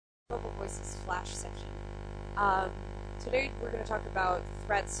Global Voices Flash session. Today we're going to talk about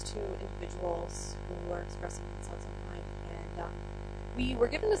threats to individuals who are expressing themselves online. And we were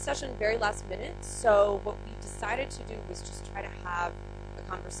given the session very last minute, so what we decided to do was just try to have a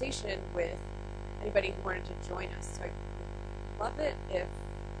conversation with anybody who wanted to join us. So I'd love it if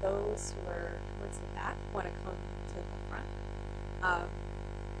those who are towards the back want to come to the front.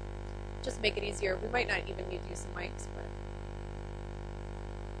 Just make it easier. We might not even need to use some mics, but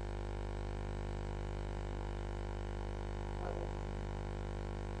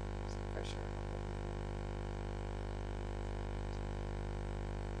pressure.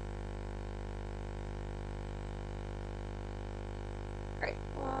 All right.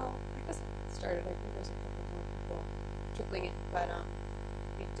 Well, I guess I'll get started. I think there's a couple more people trickling in, but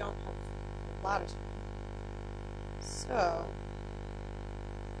we don't have a lot of time.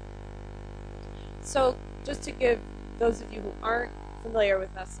 So just to give those of you who aren't familiar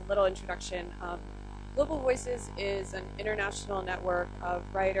with us a little introduction, Global Voices is an international network of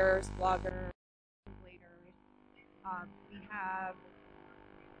writers, bloggers, translators. We have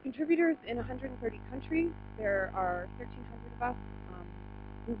contributors in 130 countries. There are 1,300 of us.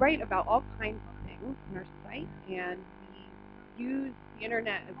 We write about all kinds of things on our site, and we use the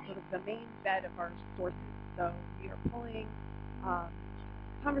internet as sort of the main bed of our sources. So we are pulling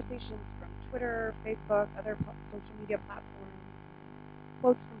conversations from Twitter, Facebook, other social media platforms,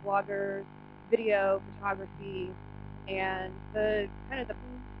 quotes from bloggers, video, photography, and the kind of the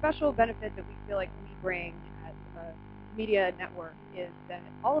special benefit that we feel like we bring as a media network is that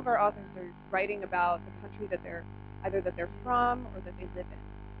all of our authors are writing about the country that they're either from or that they live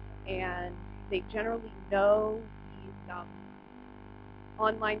in, and they generally know these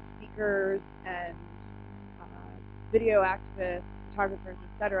online speakers and video activists, photographers,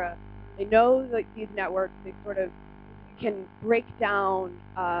 etc. They know like these networks. They sort of can break down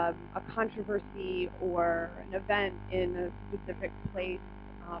a controversy or an event in a specific place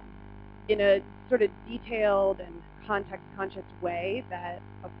in a sort of detailed and context-conscious way that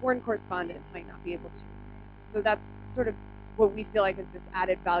a foreign correspondent might not be able to. So that's sort of what we feel like is this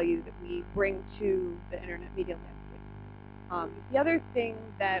added value that we bring to the internet media landscape. The other thing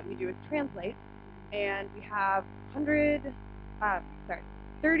that we do is translate, and we have 30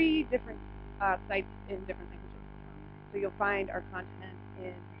 different sites in different languages. So you'll find our content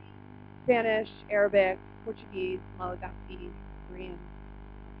in Spanish, Arabic, Portuguese, Malagasy, Korean,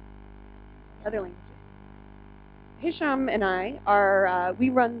 other languages. Hisham and I are, we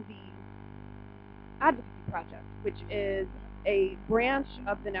run the Advocacy project, which is a branch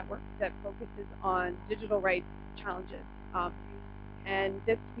of the network that focuses on digital rights challenges. And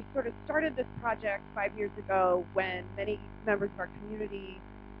we sort of started this project 5 years ago when many members of our community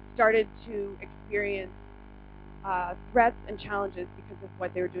started to experience threats and challenges because of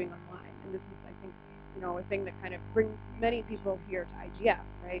what they were doing online. And this is, I think, a thing that kind of brings many people here to IGF,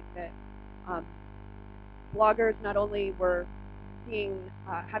 right? That bloggers not only were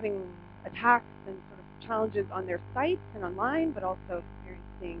having attacks and sort of challenges on their sites and online, but also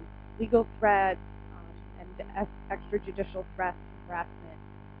experiencing legal threats and extrajudicial threats and harassment.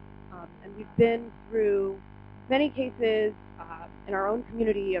 And we've been through many cases in our own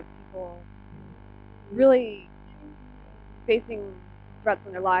community of people really facing threats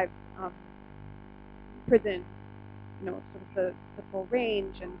on their lives, prison, sort of the full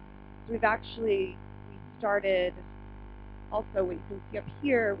range. And so we started also what you can see up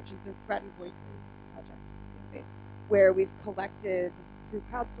here, which is the Threat and Voices project database, where we've collected through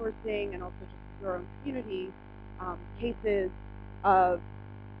crowdsourcing and also just through our own community cases of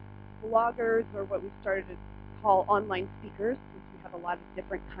bloggers, or what we've started to call online speakers, since we have a lot of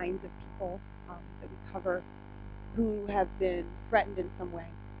different kinds of people that we cover who have been threatened in some way.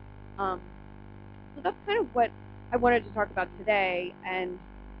 So that's kind of what I wanted to talk about today, and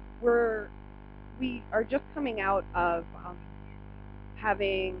we are just coming out of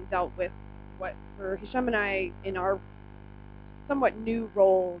having dealt with what, for Hisham and I, in our somewhat new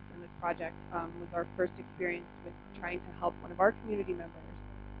roles in this project, was our first experience with trying to help one of our community members,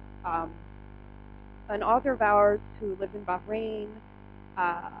 an author of ours who lives in Bahrain,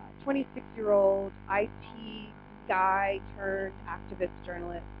 26-year-old IT guy turned activist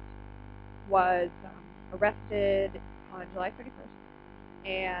journalist, was arrested on July 31st,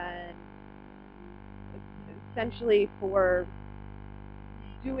 and essentially for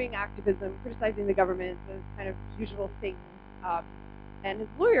doing activism, criticizing the government, those kind of usual things. And his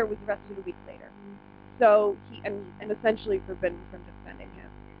lawyer was arrested a week later. So and essentially forbidden from defending him.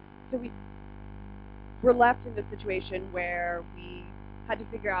 So we were left in this situation where we had to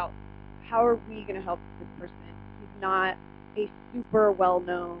figure out, how are we going to help this person? He's not a super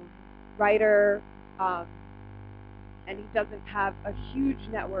well-known writer, and he doesn't have a huge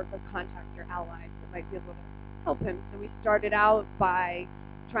network of contacts or allies that might be able to help him. So we started out by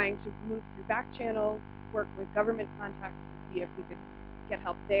trying to move through back channels, work with government contacts to see if we could get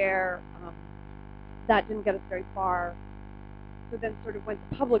help there. That didn't get us very far. So then sort of went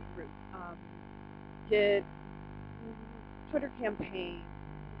the public route. Did Twitter campaign,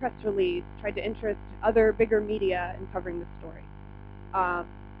 press release, tried to interest other bigger media in covering the story.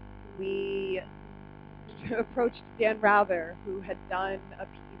 We approached Dan Rather, who had done a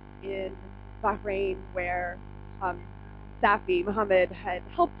piece in Bahrain where Safi Mohammed had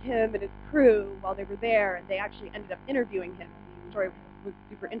helped him and his crew while they were there, and they actually ended up interviewing him. The story was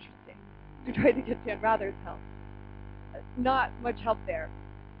super interesting. We tried to get Dan Rather's help. Not much help there.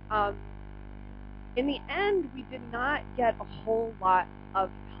 In the end, we did not get a whole lot of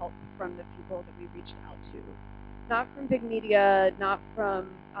help from the people that we reached out to. Not from big media, not from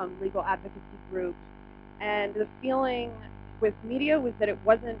legal advocacy groups. And the feeling with media was that it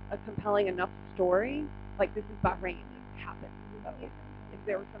wasn't a compelling enough story. Like, this is Bahrain, this happened. So if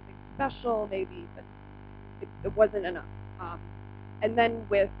there was something special, maybe, but it wasn't enough. And then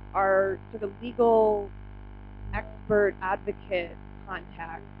with our sort of legal expert advocate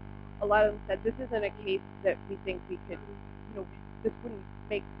contacts, a lot of them said, this isn't a case that we think we could, this wouldn't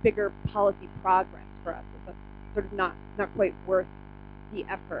make bigger policy progress for us. It's sort of not quite worth the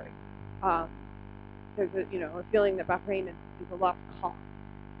effort. There's a feeling that Bahrain is a lost cause.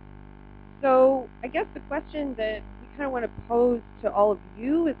 So I guess the question that we kind of want to pose to all of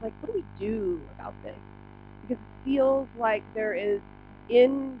you is, like, what do we do about this? Because it feels like there is,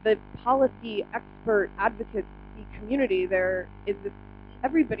 in the policy expert advocacy community, there is this,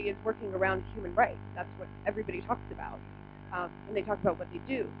 everybody is working around human rights. That's what everybody talks about. And they talk about what they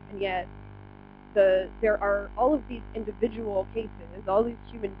do. And yet there are all of these individual cases, all these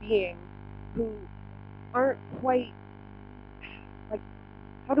human beings who aren't quite, like,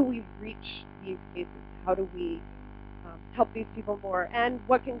 how do we reach these cases? How do we help these people more? And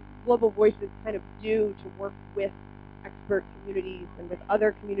what can Global Voices kind of do to work with expert communities and with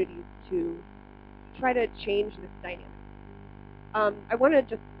other communities to try to change this dynamic? I want to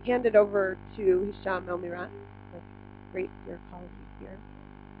just hand it over to Hisham El-Mirat, my great dear colleague here,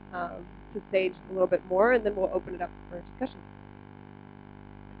 to say just a little bit more, and then we'll open it up for discussion.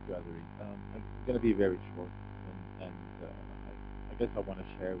 Thank you, Adri. I'm going to be very short, and I guess I want to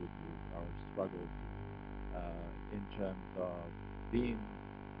share with you our struggles in terms of being,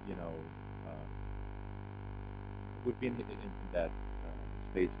 we've been in that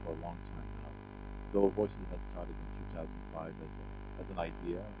space for a long time now. Global Voices had started in 2005 as an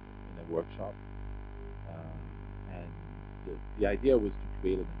idea in a workshop, and the idea was to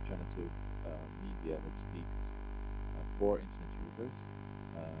create an alternative media that speaks for internet users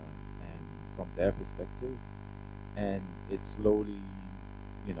and from their perspective, and it slowly,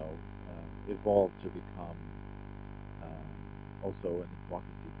 evolved to become also an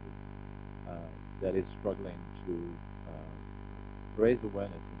advocacy group that is struggling to raise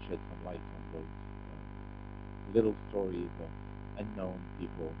awareness and shed some light on those little stories of unknown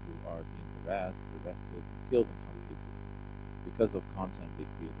people who are being harassed, arrested, killed in some cases because of content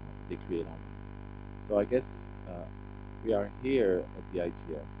they create online. So I guess we are here at the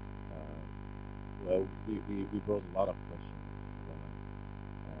IGF. Well, we brought a lot of questions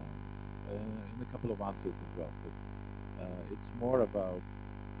and a couple of answers as well. But it's more about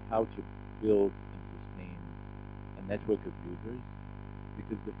how to build and sustain a network of users,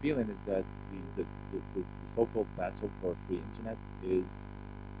 because the feeling is that the so-called battle for a free internet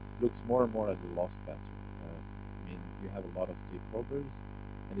looks more and more as a lost battle. You have a lot of stakeholders,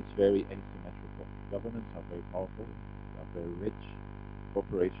 and it's very asymmetrical. Governments are very powerful, are very rich.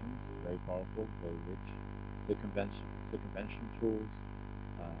 Corporations, very powerful, very rich. Circumvention tools,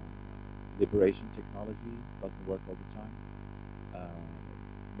 liberation technology doesn't work all the time.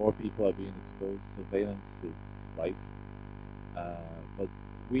 More people are being exposed. Surveillance is rife. But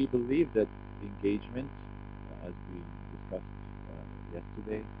we believe that engagement, as we discussed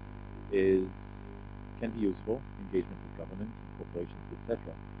yesterday, can be useful, engagement with governments, corporations,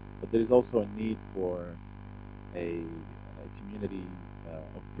 etc. But there is also a need for a community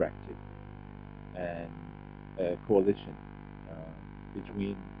of practice and a coalition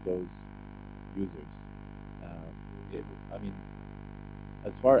between those users.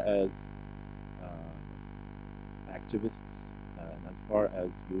 As far as activists and as far as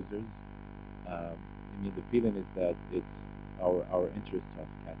users, the feeling is that it's our interests have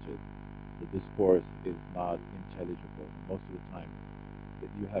catches. The discourse is not intelligible. Most of the time, that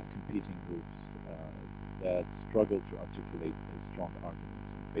you have competing groups that struggle to articulate a strong argument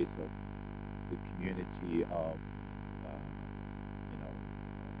in face of the community of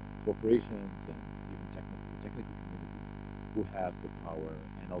corporations and even technical communities who have the power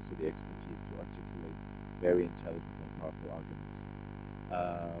and also the expertise to articulate very intelligent and powerful arguments.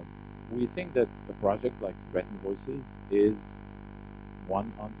 We think that a project like Threatened Voices is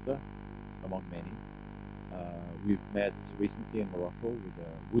one answer among many. We've met recently in Morocco with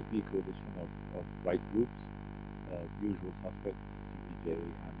a would-be coalition of right groups, the usual suspects, CPJ,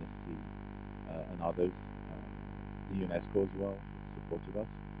 Amnesty, and others. The UNESCO as well supported us.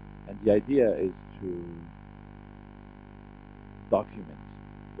 And the idea is to document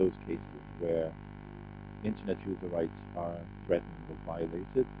those cases where internet user rights are threatened or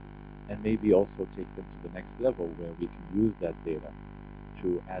violated, and maybe also take them to the next level where we can use that data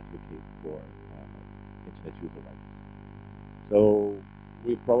to advocate for internet user rights. So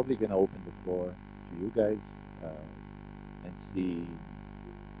we're probably going to open the floor to you guys and see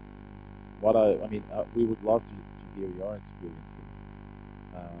what we would love to hear your experiences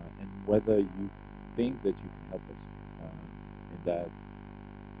and whether you think that you can help us in that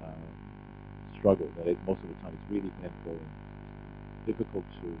struggle that is most of the time it's really painful and difficult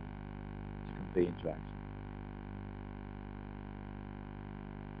to convey into action.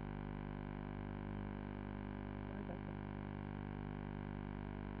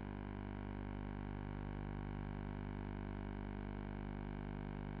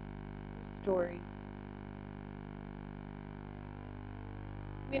 Story.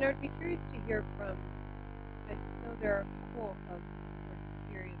 I mean, I'd be curious to hear from, I know there are a couple of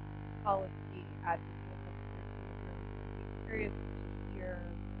experienced policy advocates in the room. I'd be curious to hear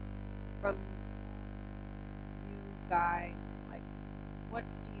from you guys, like, what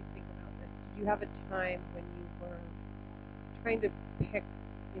do you think about this? Did you have a time when you were trying to pick,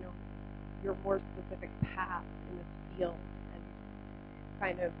 your more specific path in this field and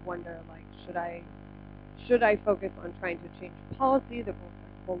kind of wonder, like, should I focus on trying to change policy that will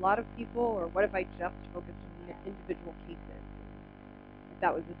affect a lot of people, or what if I just focused on individual cases? If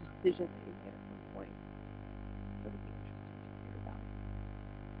that was a decision that you made at some point, that would be interesting to hear about.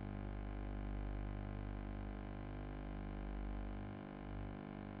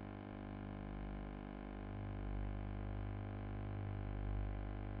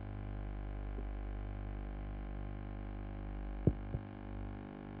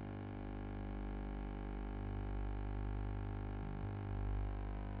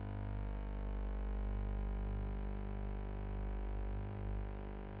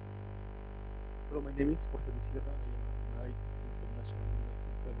 Hello, my name is Jorge de Sierra. I am an international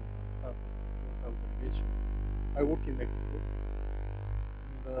university of Greenhouse delegation. I work in Mexico,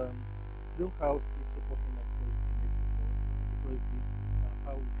 and Greenhouse is supporting a project in Mexico. The project is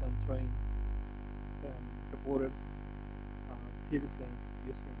how we can train reporters and citizens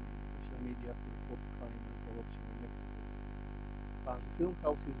using social media to report crime and corruption in Mexico. And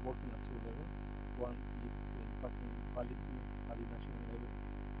Greenhouse is working at two levels. One is impacting policy at the national level,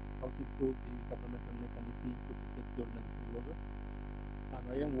 how to improve the governmental mechanism to protect journalists and bloggers. And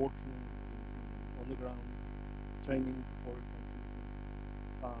I am working on the ground training reporters and citizens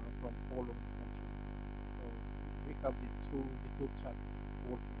from all over the country. So we have the two tracks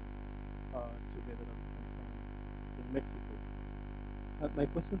working together at the same time in Mexico. My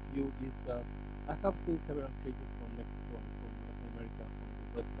question to you is that I have seen several cases from Mexico and from Latin America on the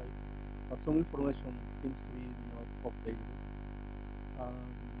website, but some information seems to be not updated.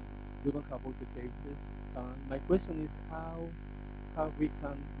 You don't have all the cases. My question is how we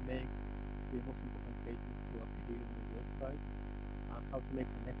can make the most important cases to appear on the website, and how to make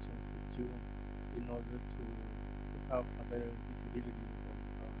connections with you in order to have a better visibility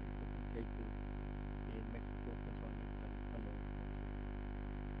on important cases in Mexico, Central America, and other countries.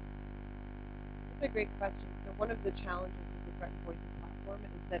 That's a great question. So one of the challenges with the Threatened Voices platform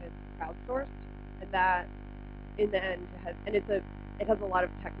is that it's crowdsourced, and that in the end it has a lot of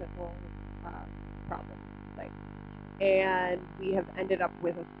technical problems, like, and we have ended up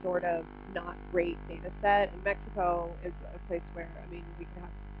with a sort of not great data set. And Mexico is a place where, we can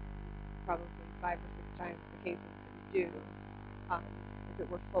have probably 5 or 6 times the cases that we do if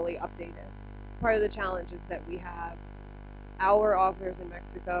it were fully updated. Part of the challenge is that we have our authors in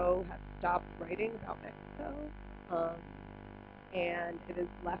Mexico have stopped writing about Mexico, and it is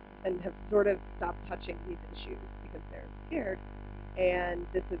left and have sort of stopped touching these issues because they're scared. And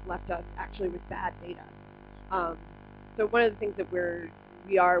this has left us actually with bad data. So one of the things that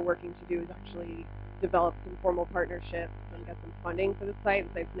we are working to do is actually develop some formal partnerships and get some funding for the site.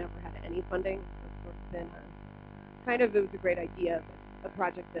 The site's never had any funding. It's sort of been it was a great idea, but a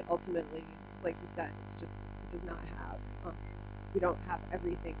project that ultimately, like you said, it does not have we don't have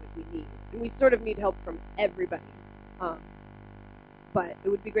everything that we need, and we sort of need help from everybody. But it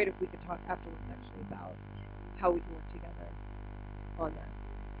would be great if we could talk afterwards actually about how we can work together on that.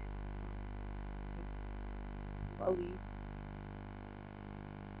 I'll leave.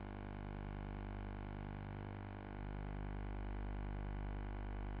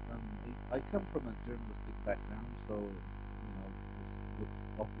 I come from a journalistic background, so this looks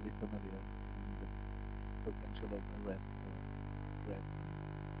awfully familiar, and the potential of arrest, threat, and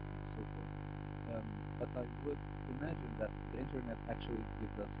so forth. But I would imagine that the internet actually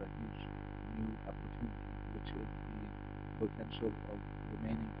gives us a huge new opportunity, which is the potential of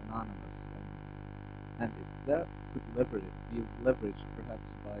remaining anonymous. And if that could be leveraged perhaps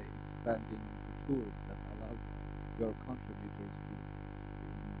by expanding the tools that allow your contributors to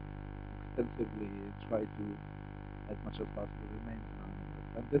extensively try to, as much as possible, remain anonymous.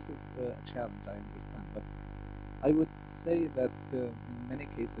 And this is a challenge, I understand. But I would say that in many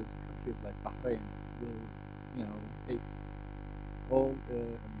cases, countries like Bahrain will, take all,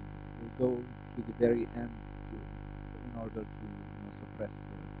 will go to the very end in order to suppress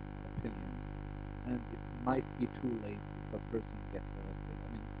opinion. And it might be too late if a person gets arrested.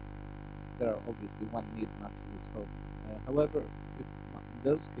 There are obviously one needs not to lose hope. However, in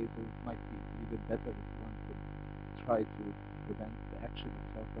those cases, it might be even better if one could try to prevent the action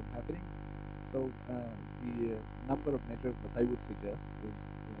itself from happening. So the number of measures that I would suggest is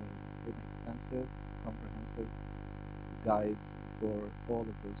an extensive, comprehensive guide for all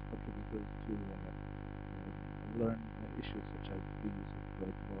of those contributors to learn issues such as the use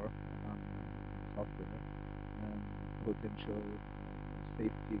of Tor software and potential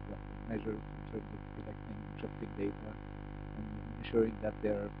safety measures in terms of protecting encrypting data and ensuring that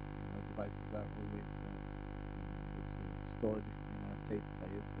their devices are always stored in a safe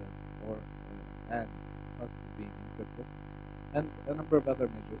place and possibly being encrypted, and a number of other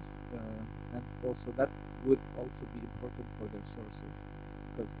measures. And also that would also be important for their sources,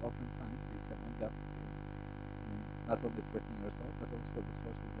 because oftentimes you can end up not only threatening yourself but also the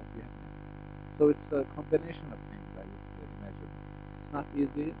sources that you have met. So it's a combination of things, I would imagine. It's not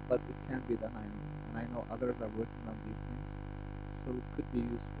easy, but it can be done, and I know others are working on these things, so it could be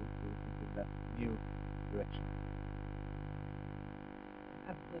useful to think in that new direction.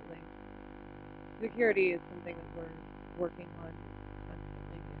 Absolutely. Security is something that we're working on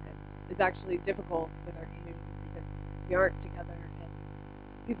constantly, and it's actually difficult with our community because we aren't together, and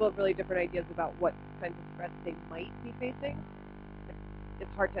people have really different ideas about what kinds of threats they might be facing. It's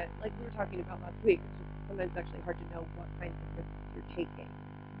hard to, like we were talking about last week, it's just sometimes actually hard to know what kinds of risks you're taking,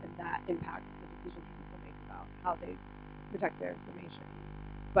 and that impacts the decisions people make about how they protect their information.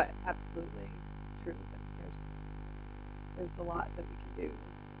 But absolutely true that there's a lot that we can do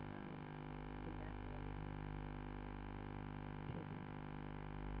in that area.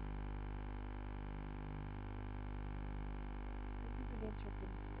 I'd be really interested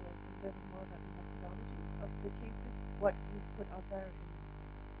in learning more about the methodology of the cases, what you put out there,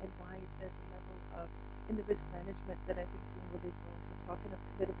 and why there's a level of in the risk management that I think you will be talking a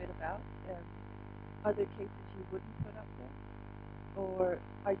little bit about. Other cases you wouldn't put up there? Or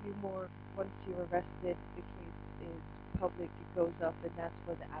are you more, once you're arrested, the case is public, it goes up, and that's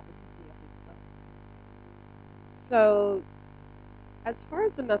where the advocacy of it comes? So as far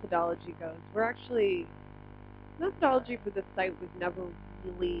as the methodology goes, methodology for this site was never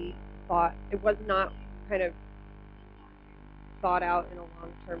really thought, it was not kind of thought out in a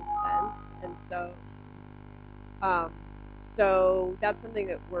long-term sense, and so that's something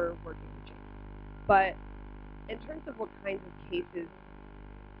that we're working to change. But in terms of what kinds of cases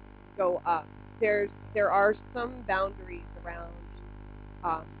go up, there are some boundaries around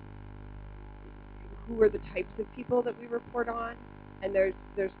who are the types of people that we report on, and there's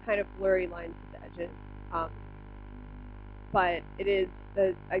kind of blurry lines at the edges. But it is,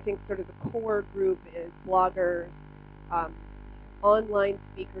 I think, sort of the core group is bloggers, online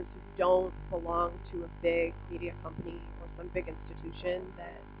speakers who don't belong to a big media company or some big institution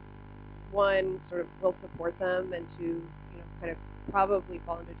that, one, sort of will support them, and two, kind of probably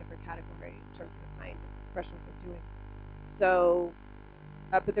fall into a different category in terms of the kind of professionals they're doing. So,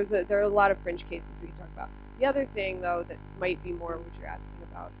 but there are a lot of fringe cases we can talk about. The other thing, though, that might be more what you're asking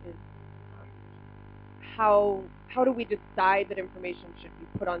about is how do we decide that information should be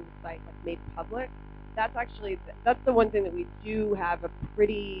put on the site, like made public? That's the one thing that we do have a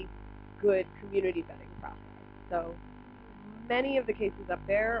pretty good community vetting process. So many of the cases up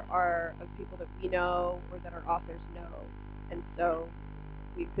there are of people that we know or that our authors know, and so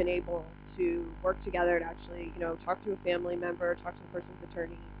we've been able to work together to actually, talk to a family member, talk to the person's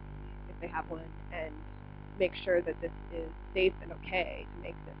attorney if they have one, and make sure that this is safe and okay to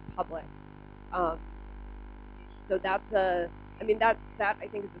make this public. So that's that I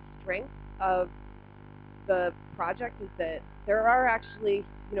think is a strength of the project, is that there are actually,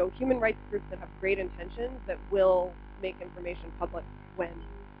 human rights groups that have great intentions that will make information public when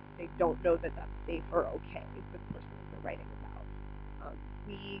they don't know that that's safe or okay for the person that they're writing about.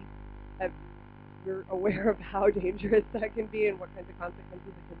 We're aware of how dangerous that can be and what kinds of consequences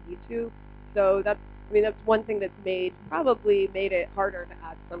it can lead to. So that's one thing that's probably made it harder to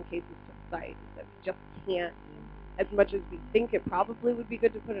add some cases to the site, is that we just can't, as much as we think it probably would be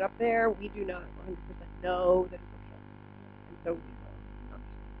good to put it up there, we do not 100% know that it's okay. And so we will not.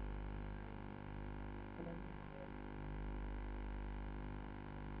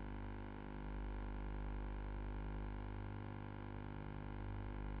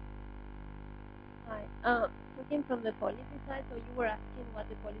 Hi. Talking from the policy side, so you were asking how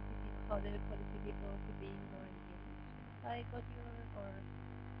the policy people could be more engaged by what or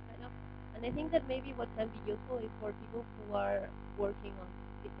kind of. And I think that maybe what can be useful is for people who are working on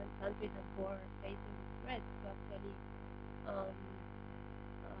different countries and who are facing threats to actually uh,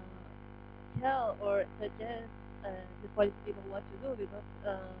 tell or suggest the policy people what to do, because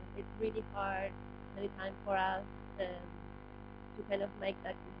it's really hard many times for us to kind of make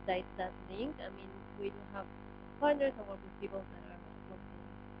that link. I mean, we do have partners and work with people that are working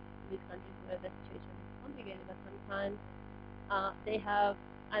in these countries where the situation is complicated, but sometimes they have,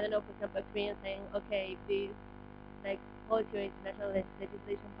 I don't know, for example, experience saying, okay, if this policy or international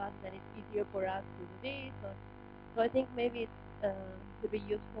legislation passes, then it's easier for us to do this. So I think maybe it's would be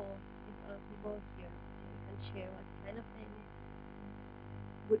useful if people here can share what kind of things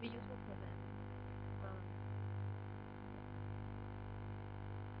would be useful for them.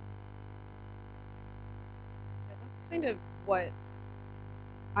 That's kind of what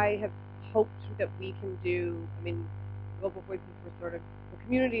I have hoped that we can do. I mean, Global Voices were sort of a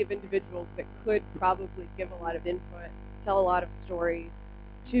community of individuals that could probably give a lot of input, tell a lot of stories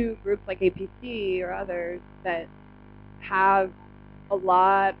to groups like APC or others that have a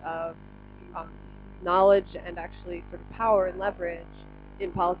lot of knowledge and actually sort of power and leverage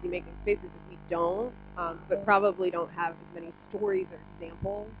in policymaking spaces that we don't, but probably don't have as many stories or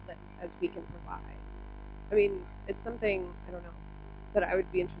examples as we can provide. I mean, it's something, I don't know, that I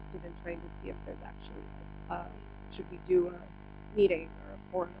would be interested in trying to see if there's actually, should we do a meeting or a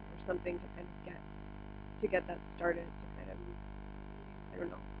forum or something to kind of get that started, to kind of, I don't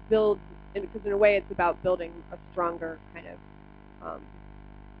know, build, because in a way it's about building a stronger kind of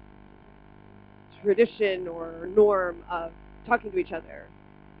tradition or norm of talking to each other,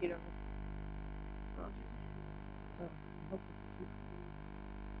 So I hope this is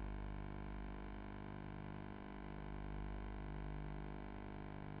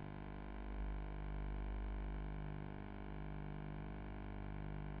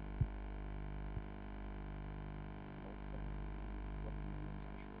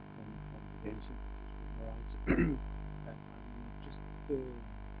I'm just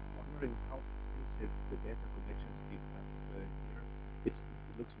wondering how extensive the data collections you have here. It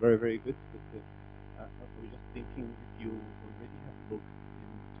looks very, very good, but I was just thinking if you already have looked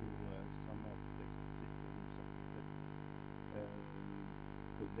into some of the systems that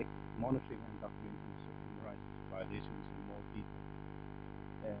collect monitoring and documenting human rights violations in more detail.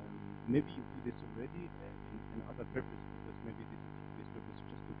 Maybe you do this already in other purpose, because maybe this purpose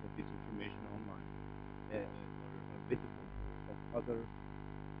just to get this information online or visible, but other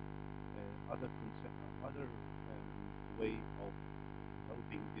way of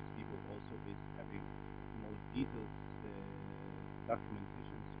helping these people also is having more detailed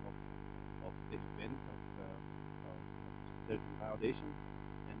documentations of the event of certain violations,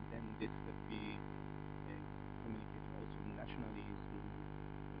 and then this could be communicating also nationally through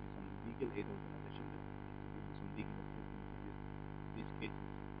maybe some legal aid organization that is giving some legal assistance in these cases.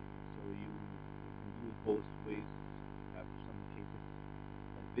 So you can do it both ways, have some cases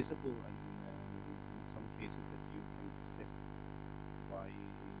visible and some cases that you can assist by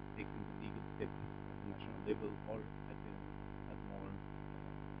taking the legal step at the national level or at more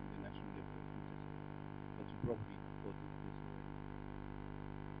the national level if necessary. But you probably have thought into this already.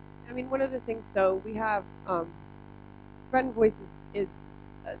 I mean, one of the things, so we have Friend Voices is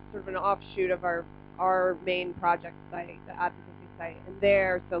sort of an offshoot of our main project site, the Advocacy site, and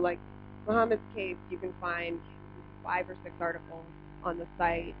there, so like Mohammed's case, you can find 5 or 6 articles on the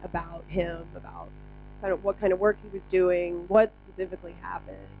site about him, about kind of what kind of work he was doing, what specifically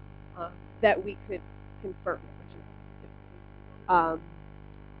happened, that we could confirm, which is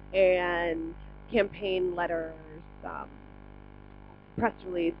and campaign letters, press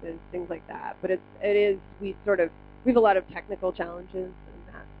releases, things like that. But we have a lot of technical challenges, and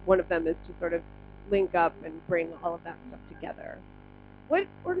that one of them is to sort of link up and bring all of that stuff together. What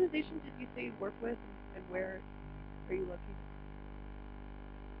organization did you say you work with, and where are you looking?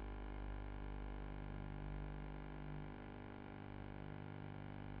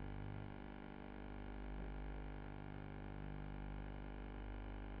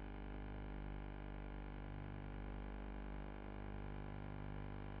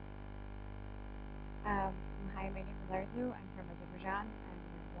 Hi, my name is Arzu. I'm from Azerbaijan. I'm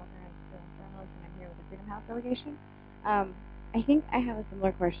a blogger and film journalist, and I'm here with the Freedom House delegation. I think I have a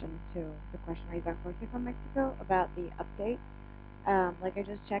similar question to the question raised by Jorge from Mexico about the update. Like I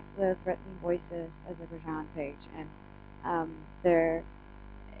just checked the Threatening Voices Azerbaijan page, and there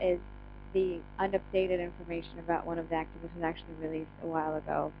is the unupdated information about one of the activists was actually released a while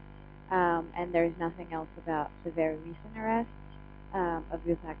ago, and there's nothing else about the very recent arrest of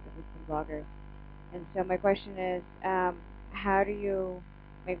youth activists and bloggers. And so my question is, how do you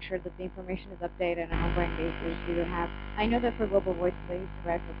make sure that the information is updated on an ongoing basis? Do you have, I know that for Global Voices, I used to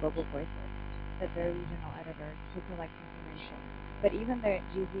write for Global Voices, that they're regional editors who collect information. But even the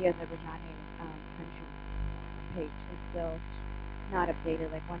GZ Azerbaijani country page is still not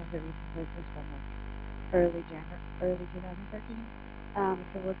updated. Like one of the recent posts was from like early 2013.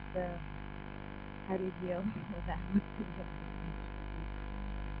 So how do you deal with that?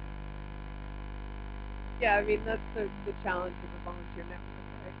 Yeah, I mean, that's the challenge of a volunteer network,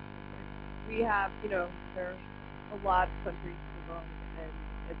 right? We have, there are a lot of countries in the world, and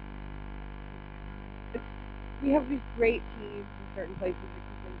we have these great teams in certain places that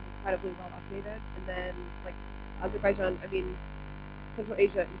keep things incredibly well updated, and then, like, Azerbaijan, I mean, Central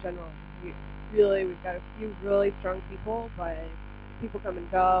Asia in general, we've got a few really strong people, but people come and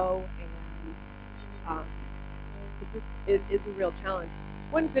go, and it's a real challenge.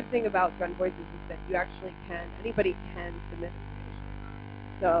 One good thing about Gun Voices is that anybody can submit information.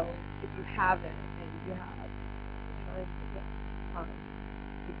 So if you have it and you have the time to get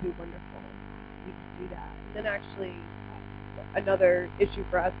it'd be wonderful. We can do that. And then actually, another issue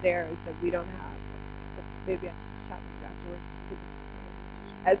for us there is that we don't have, maybe I can chat with you afterwards.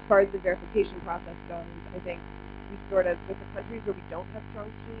 As far as the verification process goes, I think we sort of, with the countries where we don't have strong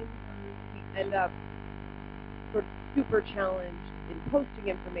teams, we end up sort of super challenged in posting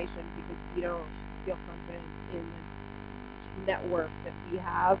information because we don't feel confident in the network that we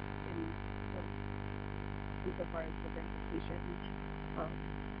have insofar as the verification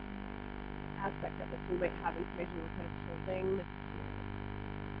aspect of it. So we might have information we're kind of holding.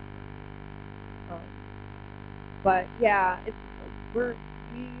 But yeah, we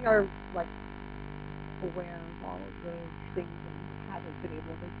are like aware of all of the things that we haven't been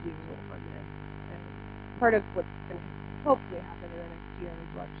able to do on this. And part of what's going to hopefully happen in the next year is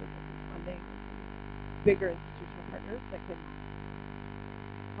we'll actually get some funding from bigger institutional partners that can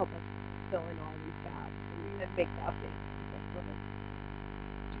help us fill in all these gaps and make the updates. Because sort of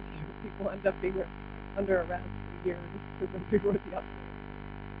people end up being under arrest for years because nobody wrote the update.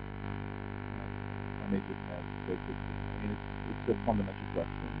 I may just add very quickly. I mean, it's a fundamental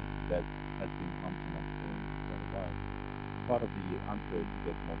question that has been prompting us for quite a while. Part of the answer is to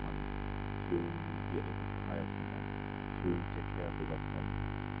get more money to be able to hire someone to take care of the website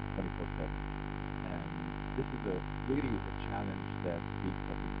 24/7. And this is really a challenge that speaks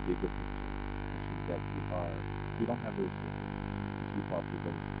of the bigger picture, which is that we don't have the resources to keep up with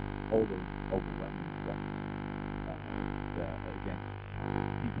all those overwhelming threats. Again,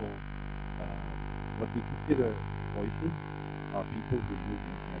 people, what we consider voices are people who use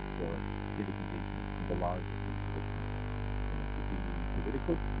the internet for civic engagement in the larger tradition. To be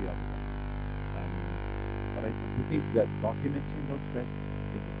political, to be otherwise. But I think that documenting those threats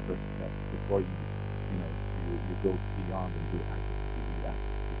is the first step before you go beyond and do advocacy,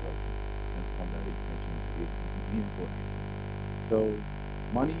 transform that information into meaningful action. So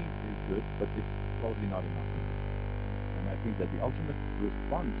money is good, but it's probably not enough. And I think that the ultimate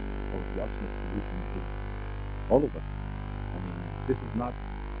response or the ultimate solution is all of us. I mean, this is not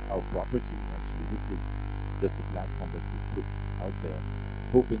our property, actually. This is just a platform that we put out there,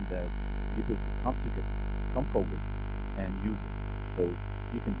 hoping that people will come forward and use it. So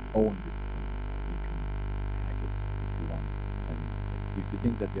you can own this thing. You can hack it if you want. And if you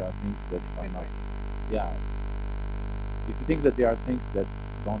think that there are things that are not, if you think that there are things that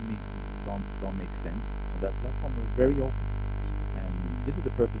don't make sense, that platform is very open. And this is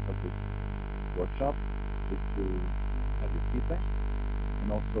the purpose of this workshop, is to have your feedback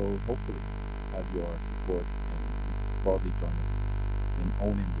and also hopefully have your support and broadly join us in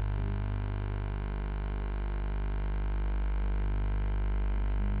owning this.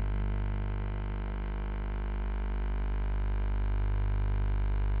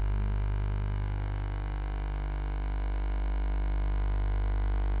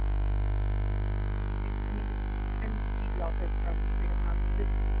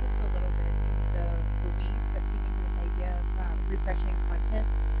 content,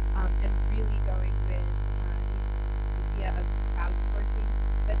 and really going with the idea of crowdsourcing,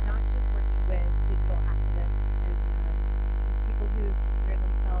 but not just working with digital activists and people who consider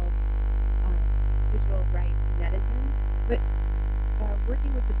themselves digital rights netizens, but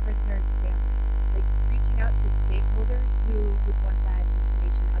working with the prisoner's family, like reaching out to stakeholders who would want that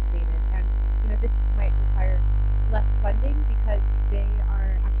information updated. And this might require less funding because they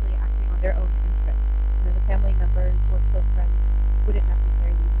are actually acting on their own interests. The family members or close friends wouldn't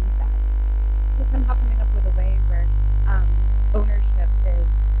necessarily need that. So somehow coming up with a way where ownership is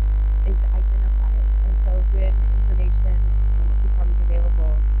identified, and so when information becomes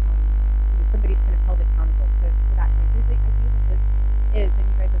available, somebody's kind of held accountable to that kind of thing. I do think this is, and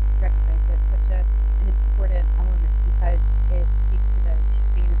you guys have recognized it, such an important element because it speaks to the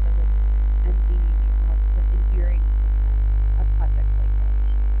sustainability and the sort of enduring success of projects like this.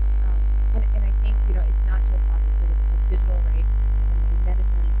 And I think it's not just obviously a digital rights and a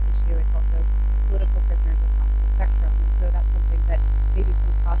netizen issue; it's also political prisoners across the spectrum. And so that's something that maybe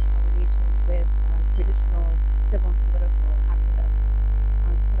some cross-pollination with traditional civil and political activists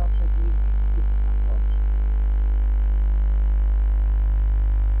could also be successful.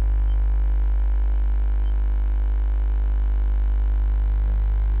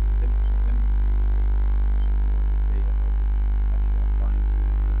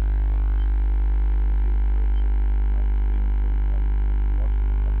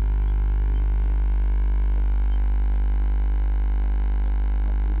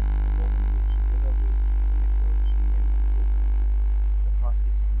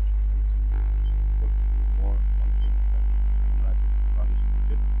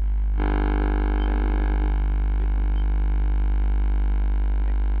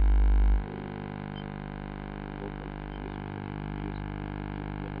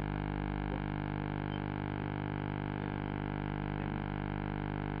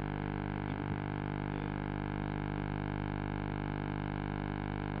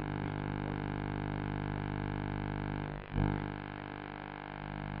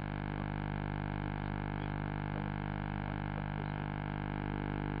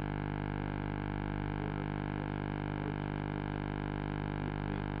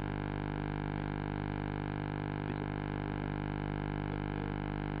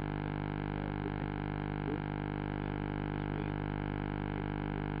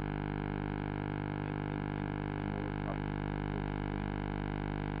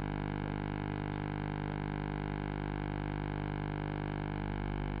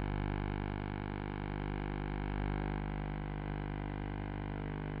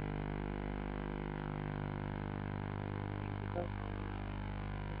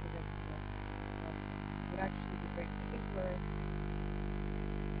 Would actually be great. I think we're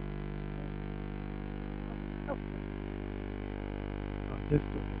just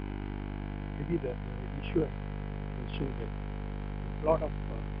maybe the issue I mentioned that a lot of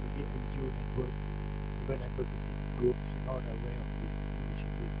maybe NGO networks, even advocacy groups, are not aware of this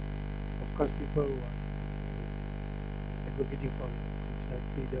initiative. Of course, people who are advocating for internet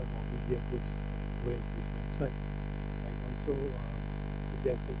freedom or media groups are aware of this website. And also, if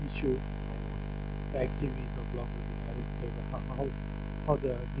there's an issue or the activities of bloggers being arrested, how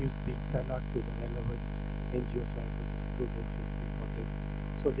the news being sent out to the relevant NGOs or advocacy groups also is important,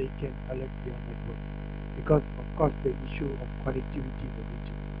 so they can alert their network. Because of course the issue of connectivity in the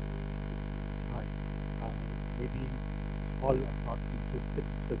region is high. Maybe all are not interested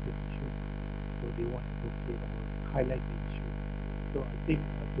in certain issues, so they want to advocate or highlight the issue. So I think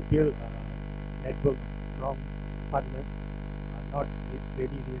to build a network of strong partners, not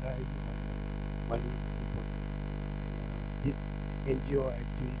really relying on money is important. This NGO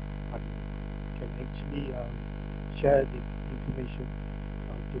activist partners can actually share this information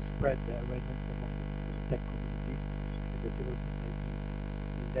to spread the awareness among the tech communities and the civil society.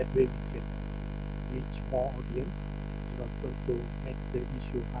 In that way, we can reach more audience and also to make the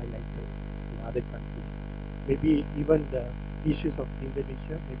issue highlighted in other countries. Maybe even the issues of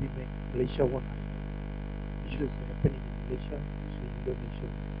Indonesia, maybe make Malaysia one highlight. Issues happening in Malaysia, so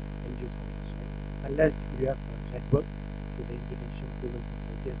Indonesian NGOs will highlight. Unless you have a network to the Indonesian civil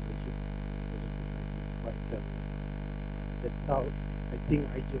society and Malaysian civil society, quite helpful. That's how I think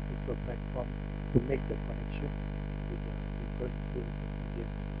IGF is a platform to make the connection with the different civil society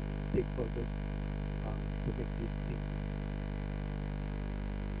and stakeholders to make these things.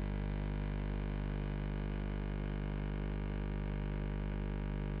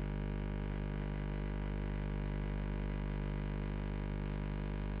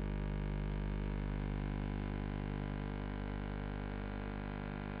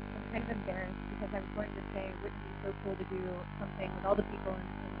 kind of embarrassed because I was going to say, wouldn't it be so cool to do something with all the people in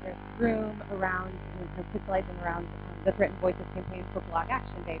this room around, crystallizing around the Threatened Voices campaign for Blog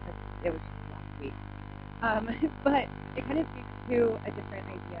Action Day, but it was just last week. But it kind of speaks to a different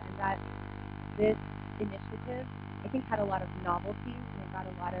idea, and that this initiative, I think, had a lot of novelty, and it got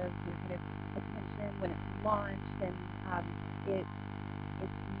a lot of kind of attention when it launched, and its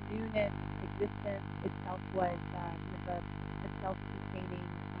newness, existence itself was kind of a self-sustaining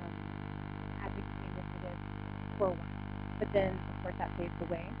advocacy initiative for a while. But then, of course, that fades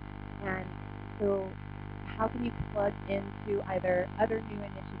away. And so how can you plug into either other new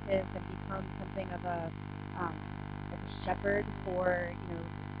initiatives and become something of a like a shepherd for,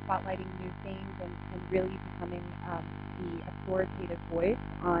 spotlighting new things and really becoming the authoritative voice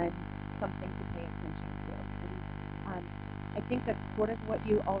on something to pay attention to. And I think that's sort of what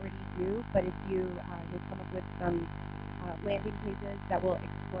you already do, but if you come up with some landing pages that will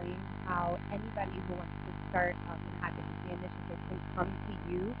explain how anybody who wants to start an advocacy initiative can come to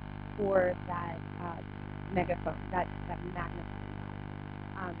you for that megaphone, that magnifying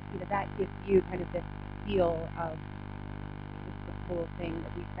glass. That gives you kind of this feel of this is the cool thing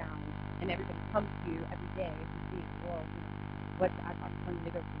that we found, and everybody comes to you every day to see, well, what's Advocacy going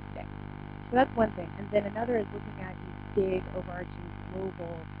to go through today. So that's one thing. And then another is looking at these big, overarching,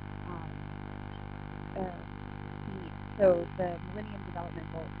 global needs. So the Millennium Development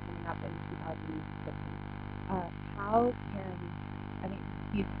Goals coming up in 2050. How can,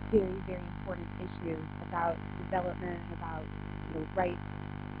 these very, very important issues about development, about rights,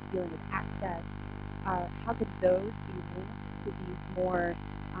 dealing with access, how could those be linked to these more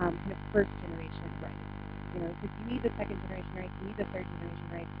kind of first-generation rights? Because you need the second-generation rights, you need the third-generation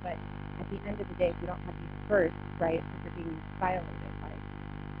rights, but at the end of the day, if we don't have these first rights, which are being violated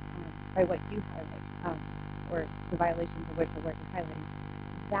by what you highlight, or the violations of which the work is highlighting,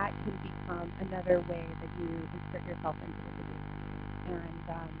 that can become another way that you insert yourself into the debate, and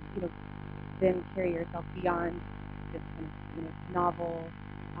then carry yourself beyond this kind of novel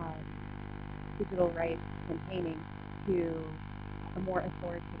digital rights campaigning to a more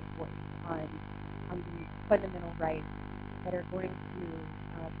authoritative voice on the fundamental rights that are going to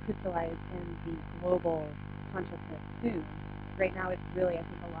crystallize in the global consciousness soon. Right now, it's really, I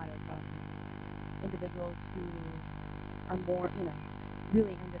think, a lot of individuals who are more,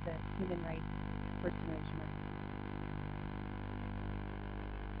 really into the human rights, first generation rights.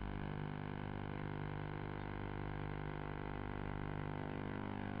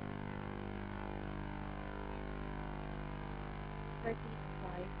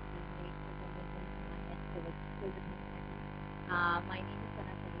 My name is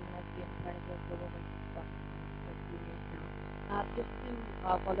Sana Salim. I've been part of the Global Voices Partnership for 2 years now. Just to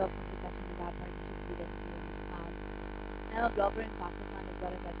follow up on the question about partnerships with SEO, I'm a blogger in Pakistan as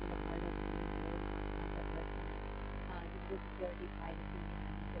well as I've been a part of the network on digital security, privacy,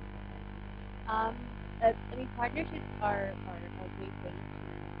 and civil society. Partnerships are a great way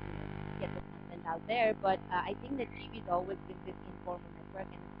to get the content out there, but I think that GV's always been this informal network,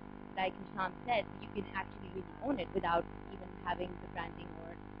 and like Hisham said, you can actually really own it without even having the branding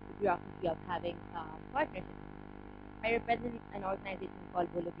or the bureaucracy of having partnerships. I represent an organization called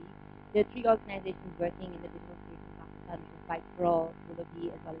Willoughby. There are 3 organizations working in the digital space in Pakistan, which is Fight for All,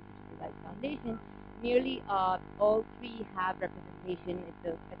 Willoughby, as well as Digital Rights Foundation. Nearly all 3 have representation at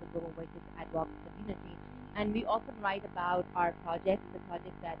the Global Voices Advocacy community. And we often write about our projects, the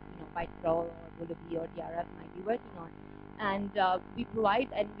projects that Fight for All or Willoughby or DRF might be working on. And we provide,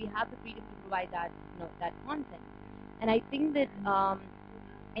 and we have the freedom to provide that content. And I think that I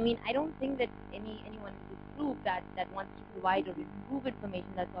don't think that anyone in this group that wants to provide or improve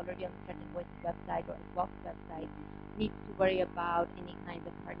information that's already on the Threatened Voices website or Advocacy website needs to worry about any kind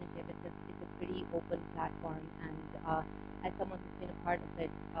of partnership. It's a pretty open platform, and as someone who's been a part of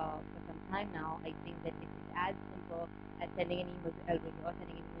it for some time now, I think that it's as simple as sending an email to Elwood or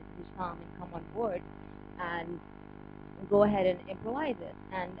sending an email to Hisham and come on board and go ahead and improvise it.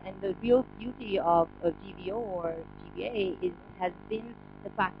 And the real beauty of GVO or GVA has been the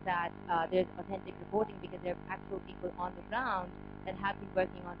fact that there's authentic reporting, because there are actual people on the ground that have been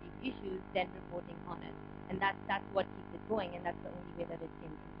working on these issues, then reporting on it. And that's what keeps it going, and that's the only way that it can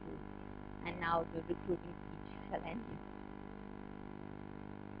improve. And now the recruiting speech shall end.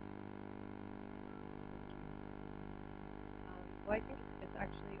 Well, I think it's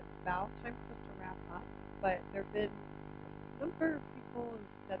actually about time for us to wrap up, but there have been a number of people who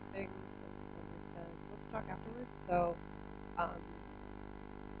said things that let's talk afterwards. So,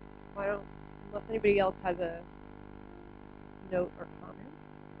 unless anybody else has a note or comment,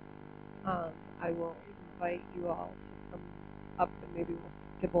 I will invite you all to come up and maybe we'll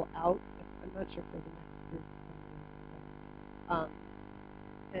civil out. I'm not sure if there's a next group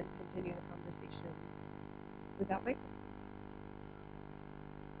and continue the conversation without microphones.